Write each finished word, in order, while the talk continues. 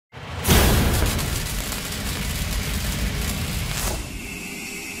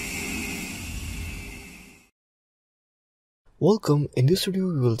Welcome, in this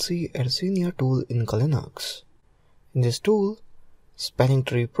video we will see Yersinia tool in Linux. In this tool, spanning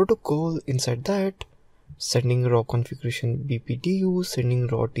tree protocol, inside that, sending raw configuration BPDU, sending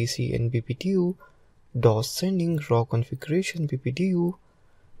raw TC and BPDU, DOS sending raw configuration BPDU,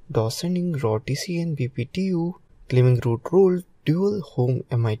 DOS sending raw TC and BPDU, claiming root role, dual home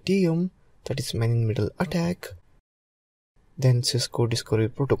MITM, that is man in middle attack, then Cisco discovery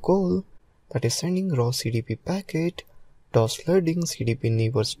protocol, that is sending raw CDP packet, DOS flooding CDP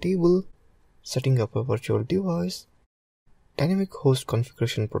neighbors table, setting up a virtual device, dynamic host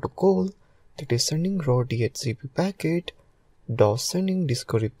configuration protocol, that is sending raw DHCP packet, DOS sending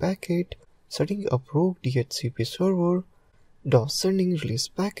discovery packet, setting up rogue DHCP server, DOS sending release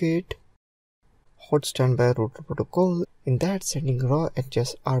packet, hot standby router protocol, in that sending raw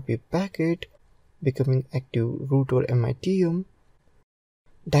HSRP packet, becoming active router MITM,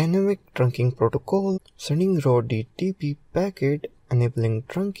 dynamic trunking protocol, sending raw DTP packet, enabling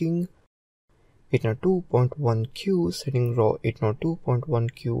trunking, 802.1q, sending raw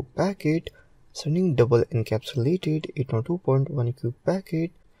 802.1q packet, sending double encapsulated 802.1q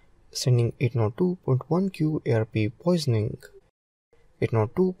packet, sending 802.1q ARP poisoning,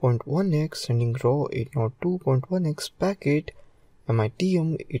 802.1x, sending raw 802.1x packet,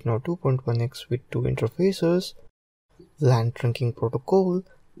 MITM 802.1x with two interfaces, LAN trunking protocol,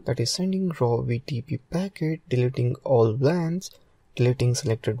 that is sending raw VTP packet, deleting all VLANs, deleting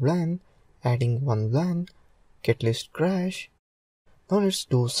selected VLAN, adding one VLAN, get list crash. Now let's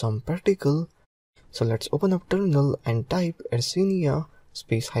do some practical. So let's open up terminal and type Yersinia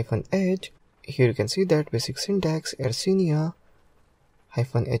space -h. Here you can see that basic syntax Yersinia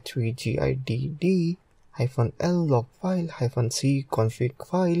 -hvgidd -l log file -c config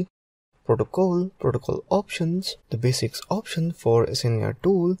file. Protocol options, the basics option for Yersinia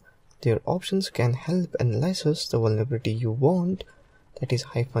tool. Their options can help analyze the vulnerability you want, that is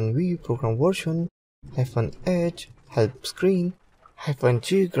 -v program version, -h help screen,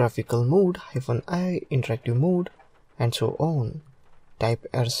 -g graphical mode, -i interactive mode, and so on. Type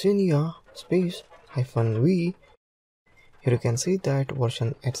Yersinia space -v. Here you can see that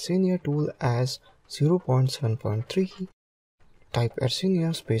version Yersinia tool as 0.7.3. Type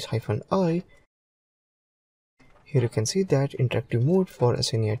Yersinia space -i. Here you can see that interactive mode for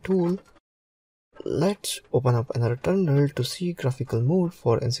Yersinia tool. Let's open up another terminal to see graphical mode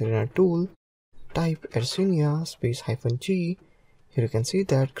for Yersinia tool. Type Yersinia space -g. Here you can see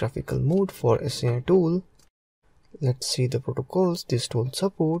that graphical mode for Yersinia tool. Let's see the protocols this tool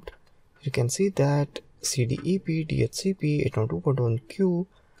support. You can see that CDEP, DHCP, 802.1q,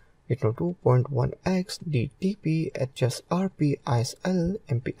 802.1x, DTP, HSRP, ISL,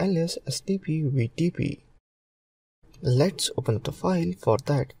 MPLS, SDP, VTP. Let's open up the file. For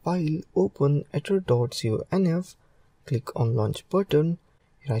that file, open etcher.conf, click on launch button.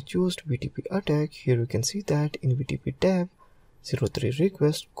 Here I choose VTP attack. Here you can see that in VTP tab, 03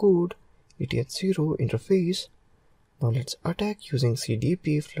 request code, ETH0 interface. Now let's attack using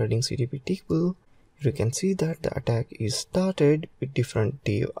CDP, flooding CDP table. You can see that the attack is started with different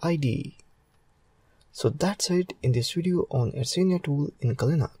dev ID. So that's it in this video on Yersinia tool in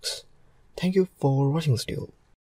Linux. Thank you for watching this video.